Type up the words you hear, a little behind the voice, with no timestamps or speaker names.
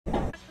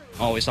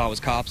All we saw was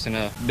cops and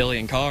a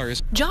billion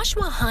cars.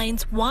 Joshua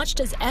Hines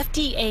watched as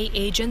FDA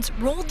agents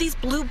rolled these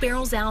blue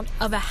barrels out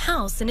of a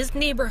house in his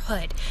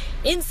neighborhood.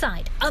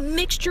 Inside, a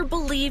mixture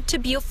believed to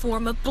be a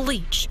form of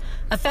bleach.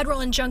 A federal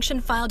injunction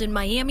filed in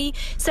Miami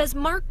says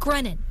Mark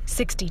Grennan,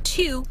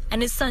 62,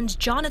 and his sons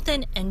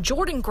Jonathan and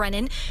Jordan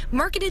Grennan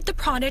marketed the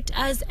product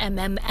as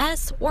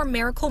MMS, or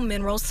Miracle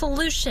Mineral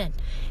Solution.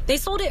 They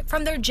sold it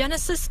from their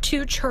Genesis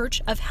 2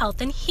 Church of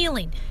Health and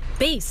Healing,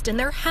 based in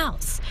their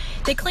house.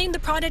 They claimed the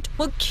product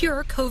would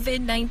cure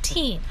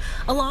COVID-19,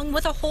 along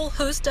with a whole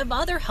host of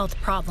other health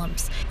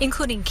problems,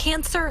 including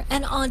cancer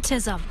and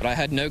autism. But I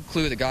had no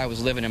clue the guy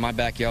was living in my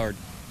backyard.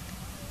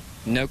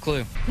 No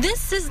clue.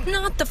 This is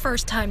not the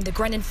first time the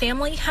Grennan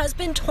family has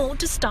been told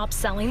to stop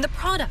selling the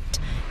product.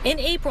 In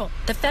April,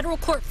 the federal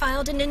court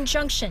filed an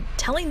injunction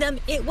telling them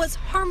it was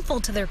harmful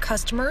to their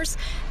customers,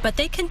 but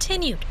they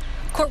continued.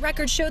 Court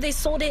records show they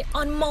sold it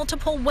on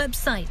multiple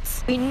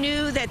websites. We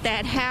knew that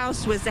that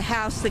house was the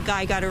house the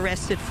guy got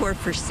arrested for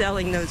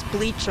selling those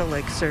bleach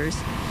elixirs.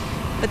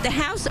 But the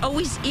house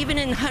always, even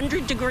in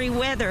 100-degree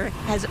weather,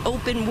 has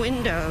open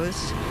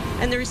windows,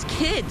 and there's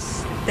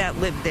kids that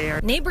live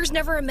there. Neighbors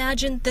never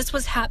imagined this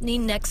was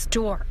happening next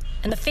door,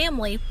 and the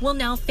family will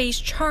now face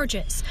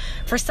charges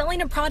for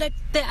selling a product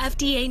the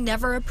FDA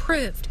never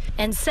approved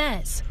and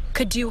says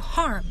could do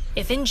harm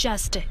if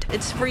ingested.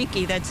 It's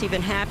freaky that's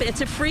even happened.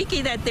 It's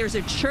freaky that there's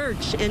a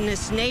church in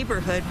this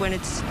neighborhood when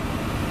it's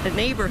a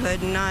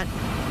neighborhood and not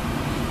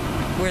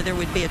where there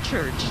would be a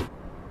church.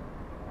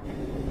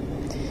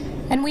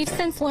 And we've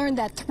since learned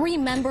that 3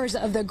 members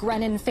of the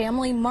Grennan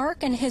family,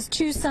 Mark and his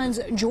 2 sons,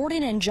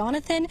 Jordan and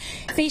Jonathan,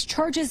 face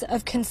charges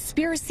of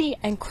conspiracy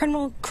and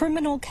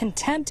criminal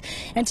contempt.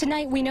 And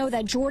tonight we know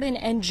that Jordan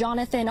and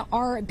Jonathan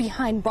are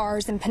behind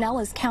bars in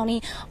Pinellas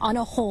County on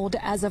a hold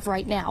as of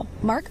right now.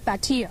 Mark, back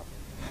to you.